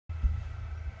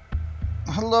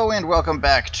Hello and welcome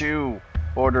back to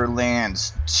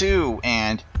Borderlands 2,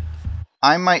 and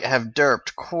I might have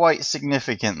derped quite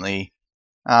significantly.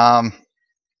 We're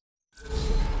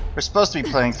supposed to be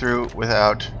playing through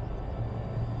without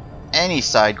any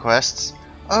side quests.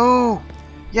 Oh!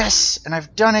 Yes! And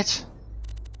I've done it!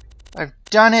 I've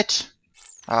done it!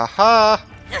 Aha!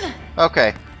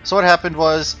 Okay, so what happened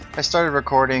was, I started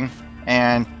recording,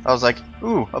 and I was like,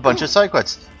 ooh, a bunch of side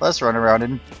quests. Let's run around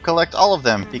and collect all of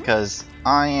them, because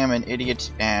I am an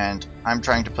idiot, and I'm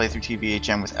trying to play through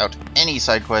TVHM without any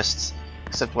side quests,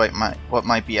 except what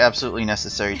might be absolutely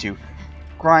necessary to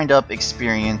grind up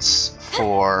experience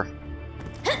for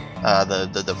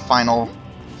the final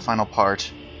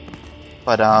part.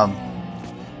 But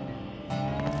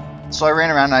so I ran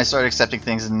around and I started accepting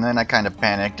things, and then I kind of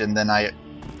panicked, and then I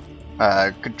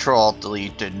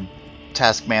Control-Alt-Delete and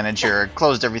Task Manager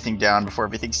closed everything down before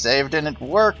everything saved, and it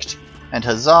worked! And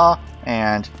huzzah!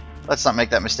 And let's not make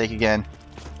that mistake again,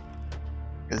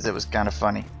 because it was kind of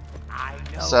funny.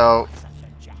 So,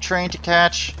 train to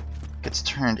catch gets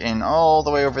turned in all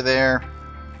the way over there.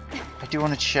 I do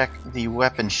want to check the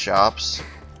weapon shops,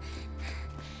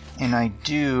 and I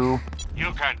do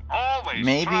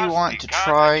maybe want to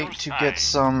try to get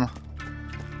some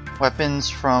weapons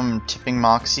from Tipping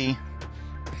Moxie.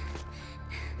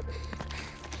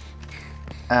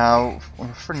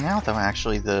 For now, though,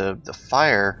 actually, the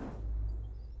fire,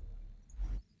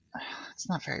 it's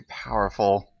not very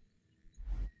powerful.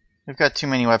 We've got too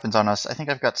many weapons on us. I think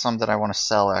I've got some that I want to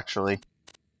sell, actually.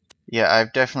 Yeah,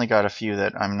 I've definitely got a few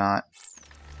that I'm not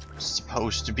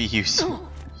supposed to be using.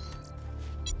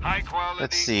 High quality,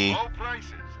 Let's see. low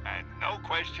prices, and no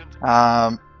questions.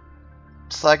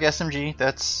 Slag SMG,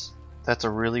 that's a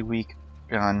really weak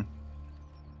gun.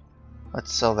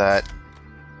 Let's sell that.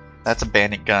 That's a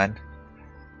bandit gun.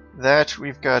 That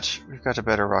we've got a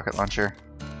better rocket launcher.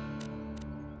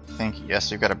 I think, yes,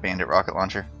 we've got a bandit rocket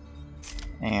launcher.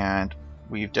 And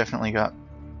we've definitely got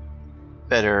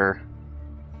better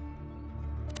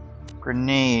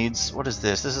grenades. What is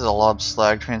this? This is a lob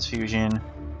slag transfusion.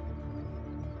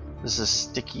 This is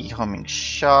sticky homing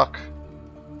shock.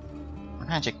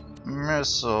 Magic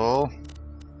missile.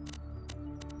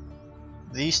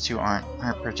 These two aren't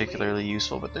particularly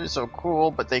useful, but they're so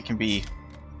cool. But they can be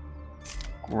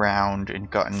ground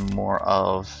and gotten more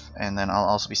of. And then I'll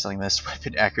also be selling this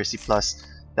weapon accuracy plus.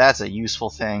 That's a useful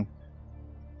thing.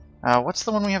 What's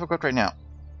the one we have equipped right now?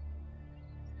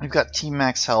 We've got Team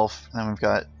Max Health, and then we've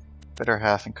got Better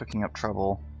Half and Cooking Up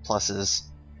Trouble pluses.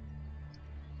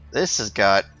 This has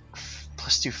got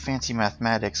 +2 Fancy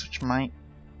Mathematics, which might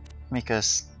make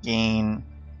us gain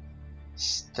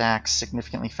stacks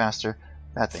significantly faster.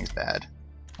 That thing's bad.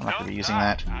 I'm not going to be using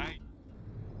that.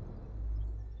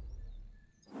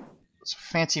 So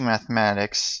Fancy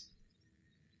Mathematics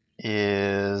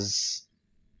is...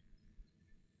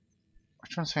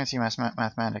 Which one's Fancy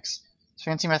Mathematics? Is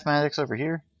Fancy Mathematics over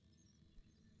here?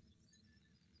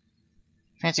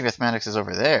 Fancy Mathematics is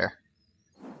over there.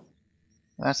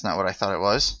 That's not what I thought it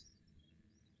was.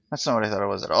 That's not what I thought it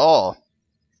was at all.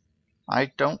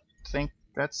 I don't think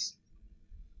that's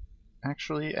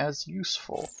actually as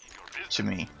useful to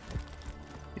me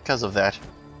because of that.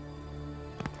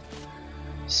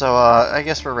 So I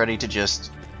guess we're ready to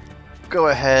just go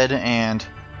ahead and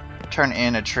turn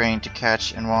in a train to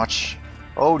catch and watch.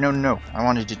 Oh, no. I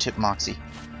wanted to tip Moxie.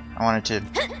 I wanted to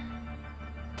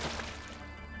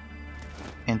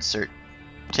insert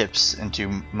tips into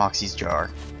Moxie's jar.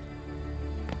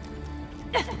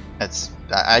 That's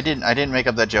I didn't make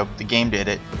up that joke. The game did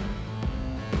it.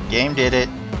 The game did it.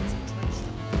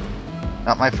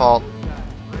 Not my fault.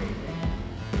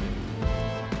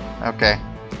 Okay.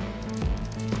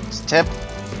 It's a tip. I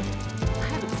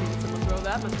haven't seen someone throw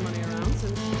that much money around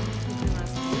since we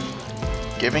last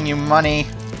week. Giving you money.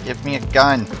 Give me a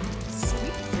gun.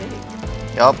 Sweet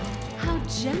thing. Yup. How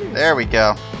generous. There we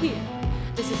go. Here,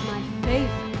 this is my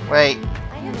favorite. Wait.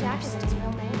 I know Jack is his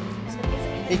real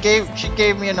name. She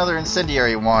gave me another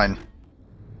incendiary one.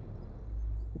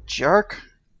 Jerk.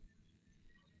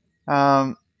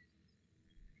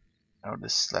 Oh,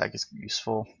 this slag is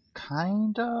useful.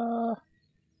 Kinda. Or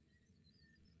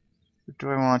do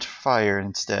I want fire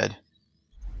instead?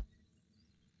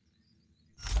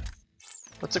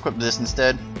 Let's equip this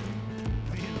instead.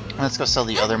 Let's go sell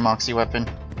the other Moxie weapon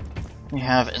we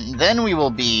have, and then we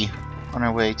will be on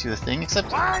our way to the thing.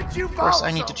 Except, of course, I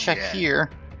need to check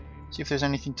here. See if there's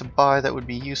anything to buy that would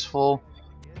be useful.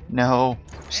 No.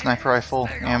 Sniper rifle,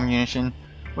 ammunition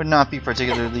would not be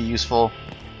particularly useful.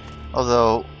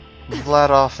 Although,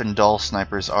 Vladoff and Dull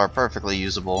snipers are perfectly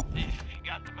usable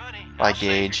by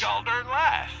gauge.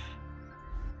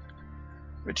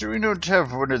 But we don't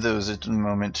have one of those at the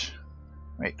moment.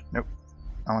 Wait, nope.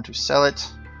 I want to sell it.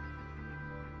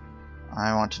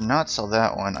 I want to not sell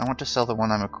that one. I want to sell the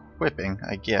one I'm equipping,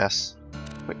 I guess.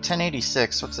 Wait,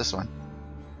 1086. What's this one?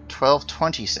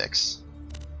 1226.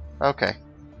 Okay.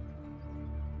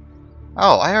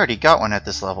 Oh, I already got one at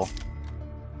this level.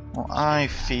 Well, I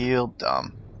feel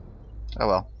dumb. Oh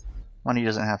well. Money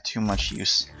doesn't have too much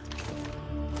use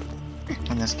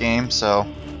in this game, so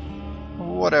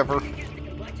whatever.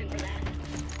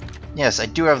 Yes, I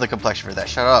do have the complexion for that.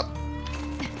 Shut up.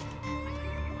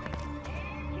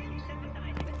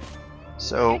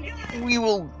 So we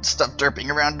will stop derping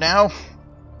around now.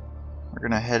 We're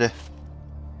gonna head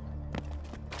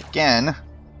again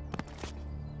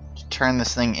to turn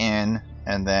this thing in,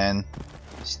 and then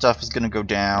stuff is gonna go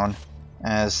down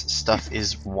as stuff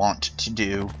is wont to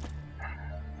do.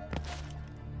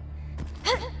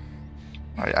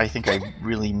 I think I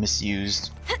really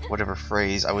misused whatever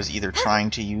phrase I was either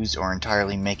trying to use or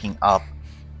entirely making up.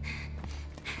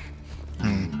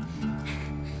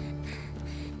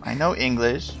 I know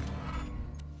English.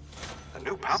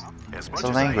 It's a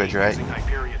language, right?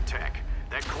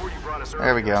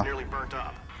 There we go.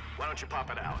 Why don't you pop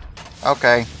it out?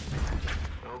 Okay.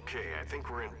 Okay, I think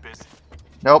we're in business.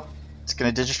 Nope. It's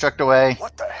gonna digistruct away.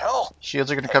 What the hell?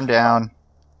 Shields are gonna come down.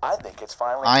 I think it's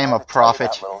finally I am time a to tell you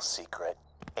prophet. that little secret.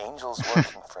 Angel's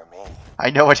working for me. I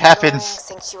know what Lowering happens.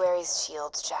 Sanctuary's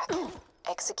shields, Jack.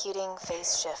 Executing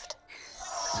phase shift.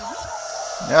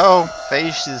 No,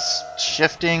 face is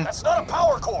shifting. That's not a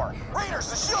power core. Raiders,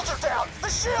 the shields are down. The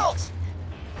shields.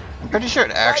 I'm pretty sure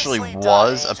it actually Nicely done,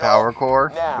 was a Angel. power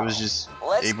core. Now, It was just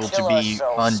let's able to kill be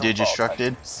ourselves some undigistructed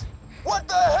volcanoes. What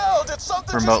the hell? Did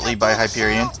something just remotely get by through the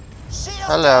Hyperion. shield? Shield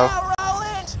Hello. down,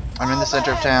 Roland. I'm in the Oh,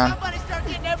 center of man. town. Somebody start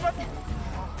getting over.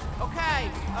 Okay.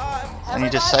 I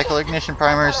need to cycle ignition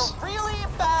primers. I've got a really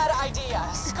bad idea.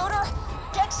 Scooter,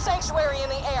 get Sanctuary in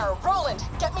the air. Roland,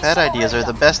 get me Bad some ideas are the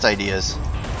radium. best ideas.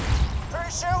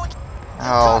 Pretty sure we can...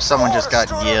 Oh, someone just got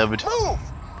gibbed. Move!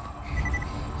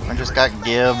 I just got In the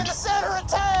gibbed. center of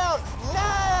town!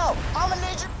 Now! I'm gonna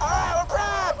need you. Alright, we're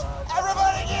prepped!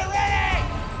 Everybody get ready!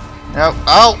 Nope.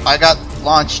 Oh, I got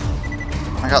launched.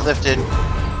 I got lifted.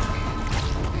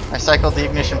 I cycled the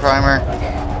ignition primer.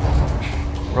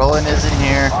 Roland is in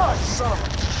here. Oh, son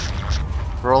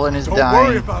of a... Roland is Don't dying.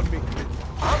 worry about me.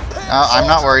 I'm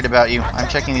not worried about you. I'm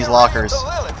checking these lockers.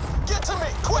 Get to me,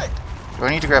 quick! Do I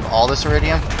need to grab all this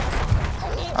iridium?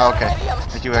 I need Oh, that okay. radium.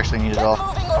 I do actually need it Get all.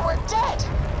 moving or we're dead!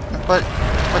 But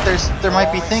there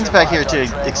might be things back here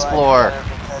to explore.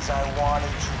 Because I wanted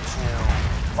you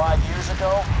to. 5 years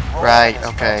ago, Roland Right, and his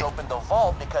okay. friends opened the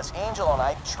vault because Angel and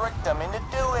I tricked them into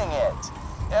doing it.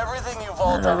 Everything you I'm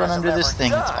vault gonna run have under this ever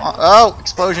thing. It's done. oh,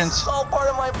 explosions! It's all part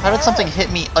of my How did something plan.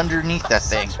 hit me underneath that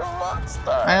thing? Such a monster.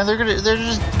 I know they're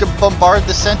just gonna bombard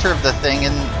the center of the thing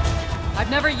and I've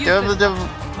never used give this. the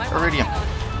Might wanna iridium. hang on.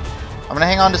 I'm gonna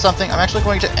hang on to something. I'm actually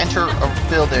going to enter a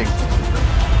building.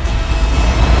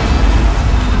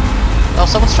 Oh,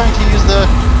 someone's trying to use the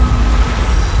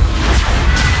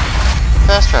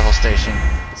fast travel station.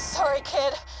 Sorry,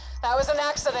 kid. That was an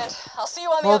accident. I'll see you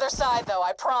on the Well- other side, though.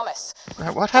 I promise.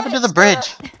 What happened to the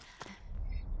bridge?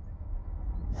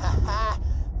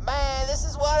 Man, this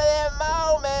is one of them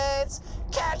moments.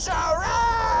 Catch a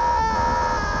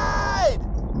ride!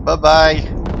 Bye-bye.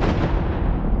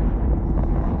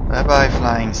 Bye-bye,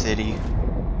 Flying City.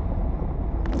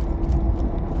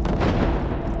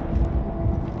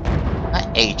 That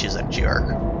H is a jerk.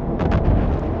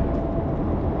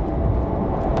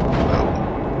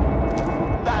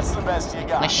 Whoa. That's the best you got.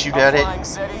 Can I shoot A at it? flying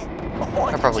city?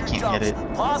 I probably can't hit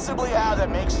it. Possibly how that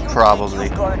makes you Probably. think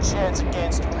you've got a chance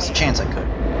against There's a me. chance I could.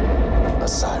 A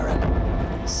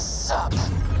siren. Sup.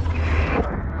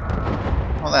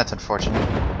 Well, that's unfortunate.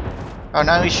 Oh,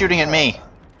 now he's shooting at me.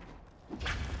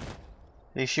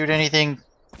 Did he shoot anything?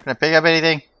 Can I pick up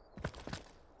anything? Did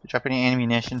you drop any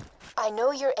ammunition? I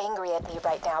know you're angry at me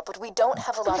right now, but we don't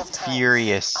have a lot of time.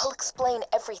 Furious. I'll explain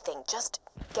everything. Just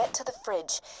get to the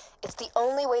fridge. It's the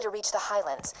only way to reach the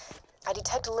Highlands. I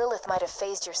detect Lilith might have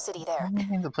phased your city there. I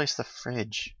need to place the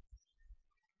fridge.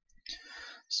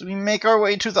 So we make our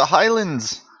way to the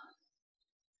Highlands.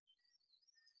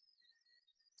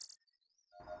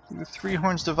 The Three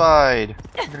Horns Divide.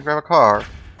 I'm gonna grab a car.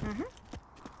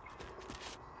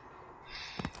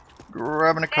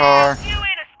 Grabbing a car. You ain't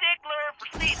a stickler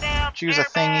for seat belts, Choose a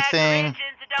thingy airbags, thing. engines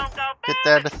that don't go Get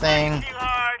boom, that a thing. too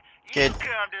hard. You Get- come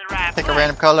to the right Pick a place.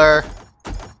 random color.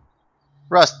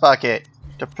 Rust bucket.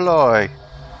 Deploy.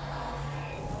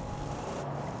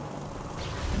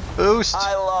 Boost.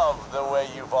 I love the way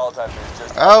you vault hunters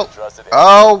just Oh. trusted it.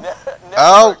 Oh. Never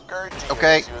Oh. occurred to you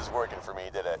Okay. that she was working for me,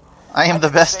 did it? I am the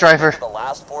did best same thing driver. to the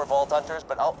last 4 vault hunters,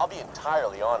 but I'll be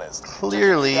entirely honest.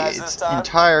 Clearly, Judging you guys this it's time,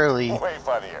 entirely way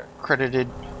funnier. credited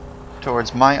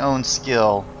towards my own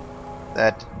skill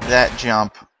that that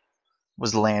jump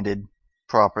was landed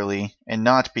properly, and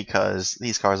not because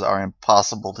these cars are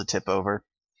impossible to tip over.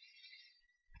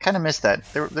 I kind of missed that.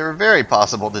 They were very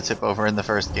possible to tip over in the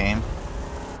first game.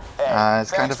 Hey,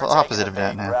 It's kind thanks of for the opposite taking of the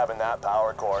that bait now. Grabbing that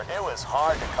power cord. It was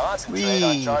hard to concentrate Whee!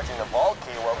 on charging the vault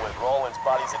key, what with Roland's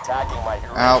buddies attacking my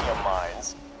Ow. uranium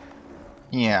mines.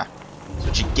 Yeah. That's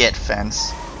what you get,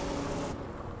 fence.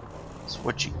 That's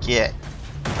what you get.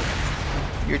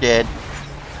 You're dead.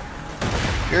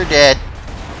 You're dead.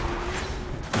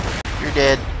 You're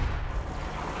dead.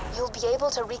 You'll be able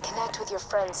to reconnect with your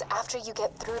friends after you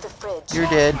get through the fridge. You're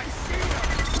dead.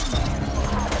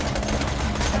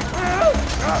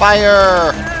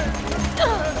 Fire!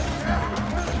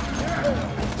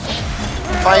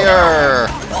 Fire!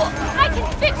 I can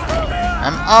fix this!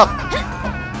 I'm up!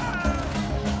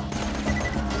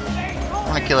 I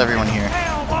want to kill everyone here.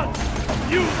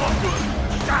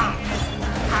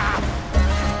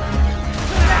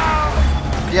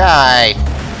 Die!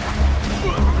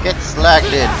 Get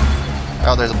slagged.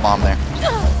 Oh, there's a bomb there.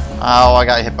 Oh, I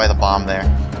got hit by the bomb there.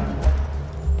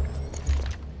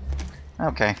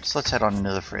 Okay, so let's head on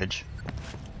into the fridge.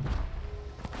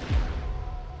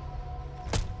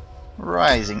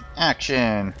 Rising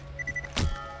action!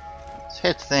 Let's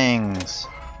hit things.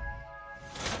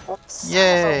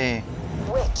 Yay!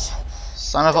 Witch.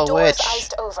 Son of The a door is witch!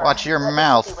 iced over. Watch your Let me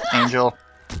mouth, help you with that. Angel.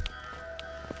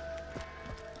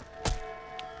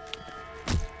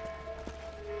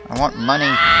 I want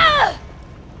money.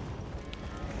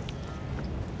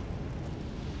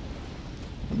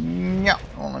 No.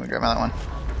 Oh, let me grab that one.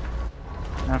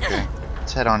 Okay,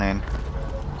 let's head on in.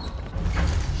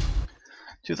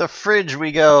 To the fridge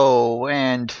we go,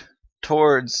 and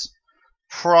towards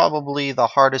probably the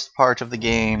hardest part of the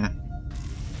game.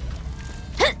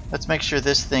 Let's make sure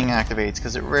this thing activates,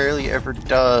 because it rarely ever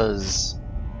does.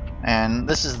 And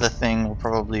this is the thing we'll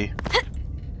probably...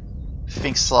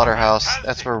 Fink's Slaughterhouse,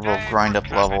 that's where we'll grind up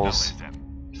levels.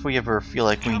 If we ever feel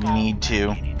like we need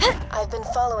to. I've been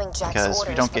following Jack's Because we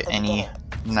orders don't from get the any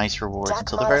beginning. nice rewards Jack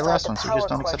until the very modified last one, so we just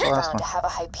power don't accept cord the last found one. to have a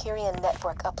Hyperion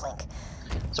network uplink.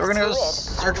 So we're gonna go Through it, I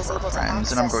search was for able to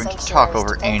friends, and I'm access going to talk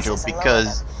Sanctuary's over Angel defenses and lower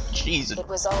because them. she's a It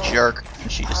was all jerk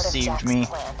and she part of deceived Jack's me.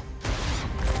 plan.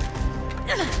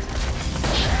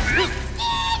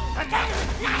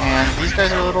 And these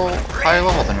guys are a little higher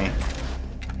level than me.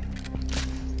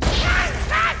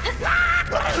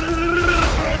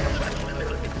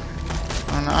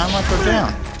 And I might go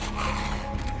down.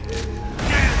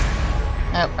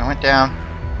 Yep, I went down.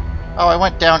 Oh, I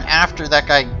went down after that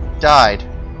guy died.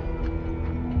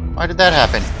 Why did that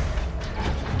happen?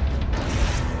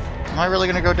 Am I really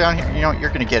gonna go down here? You know what,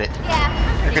 you're gonna get it.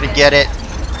 Yeah. You're gonna get it.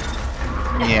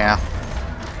 Yeah.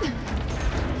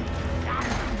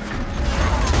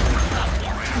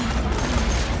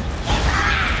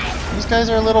 These guys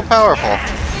are a little powerful.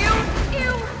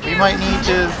 We might need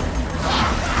to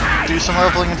do some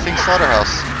leveling in Fink's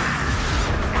Slaughterhouse.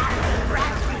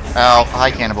 Ow, hi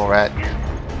Cannibal Rat.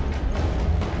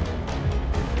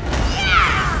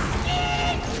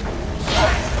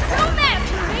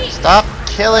 Stop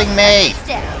killing me!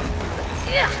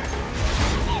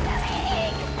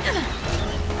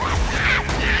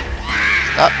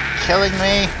 Stop killing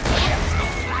me!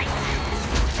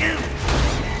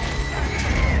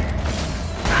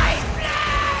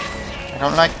 I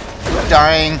don't like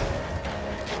dying.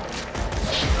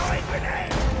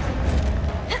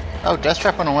 Oh,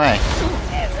 Deathtrap went away.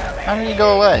 How did he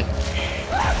go away?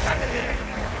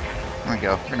 There we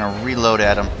go. We're gonna reload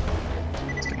at him.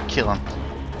 It's gonna kill him.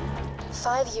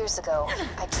 5 years ago,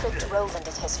 I tricked Roland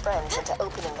and his friends into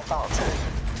opening the vault.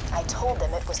 I told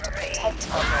them it was to protect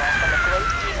Pandora from a great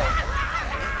evil.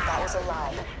 That was a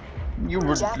lie. You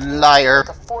were Jack liar.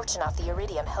 took a fortune off the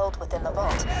iridium held within the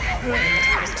vault, but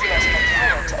he was too much of a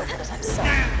coward to open it himself.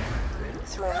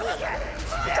 Through me,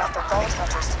 he got the vault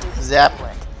hunters to do his Zap.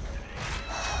 work.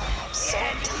 I'm so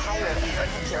tired of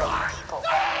manipulating people.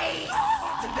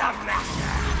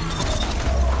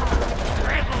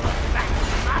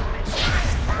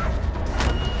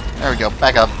 There we go.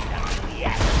 Back up.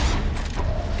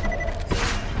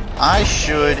 I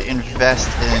should invest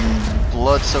in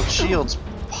blood-soaked shields,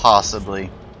 possibly.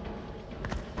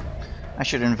 I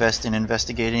should invest in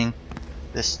investigating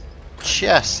this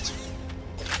chest.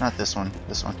 Not this one.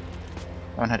 This one.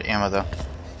 That one had ammo, though.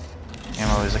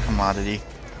 Ammo is a commodity.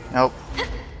 Nope.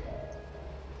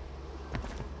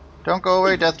 Don't go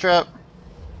away, Death Trap.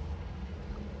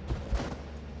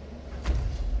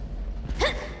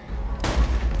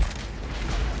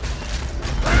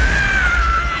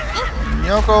 You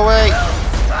don't go away.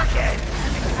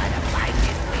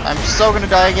 I'm so gonna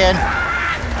die again.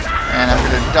 And I'm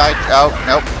gonna die. Oh,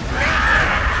 nope.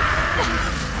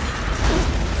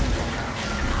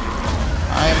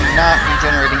 I'm not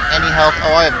regenerating any health.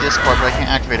 Oh, I have Discord, but I can't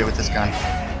activate it with this gun.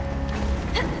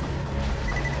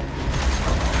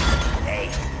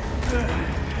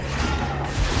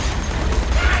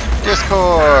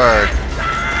 Discord!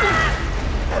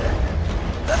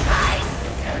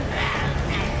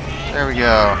 There we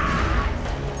go.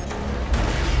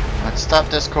 Let's stop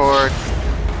Discord.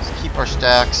 Let's keep our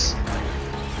stacks.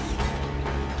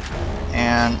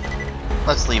 And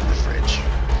let's leave the fridge.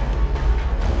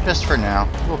 Just for now.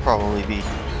 We'll probably be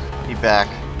back.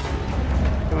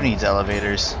 Who needs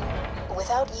elevators?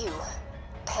 Without you,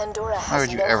 Pandora has Why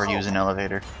would you no ever hope. use an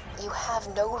elevator? You have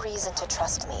no reason to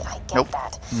trust me, I get Nope.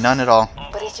 that. None at all.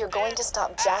 But if you're going to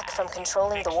stop Jack from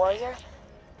controlling the warrior,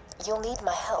 you'll need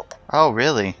my help. Oh,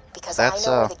 really? Because That's,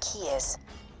 I know where the key is.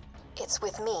 It's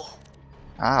with me.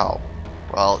 Oh.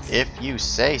 Well, if you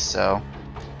say so.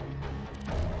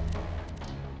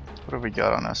 What have we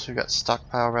got on us? We got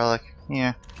stockpile relic.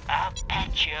 Yeah. I'll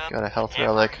patch you up Got a health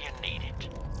whenever relic. you need it.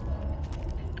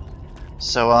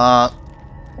 So,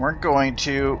 we're going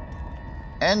to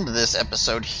end this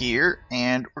episode here,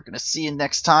 and we're gonna see you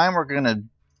next time. We're gonna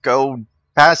go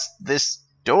past this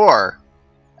door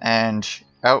and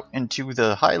out into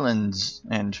the highlands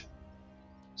and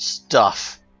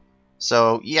stuff.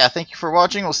 So, yeah, thank you for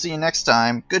watching. We'll see you next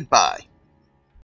time. Goodbye.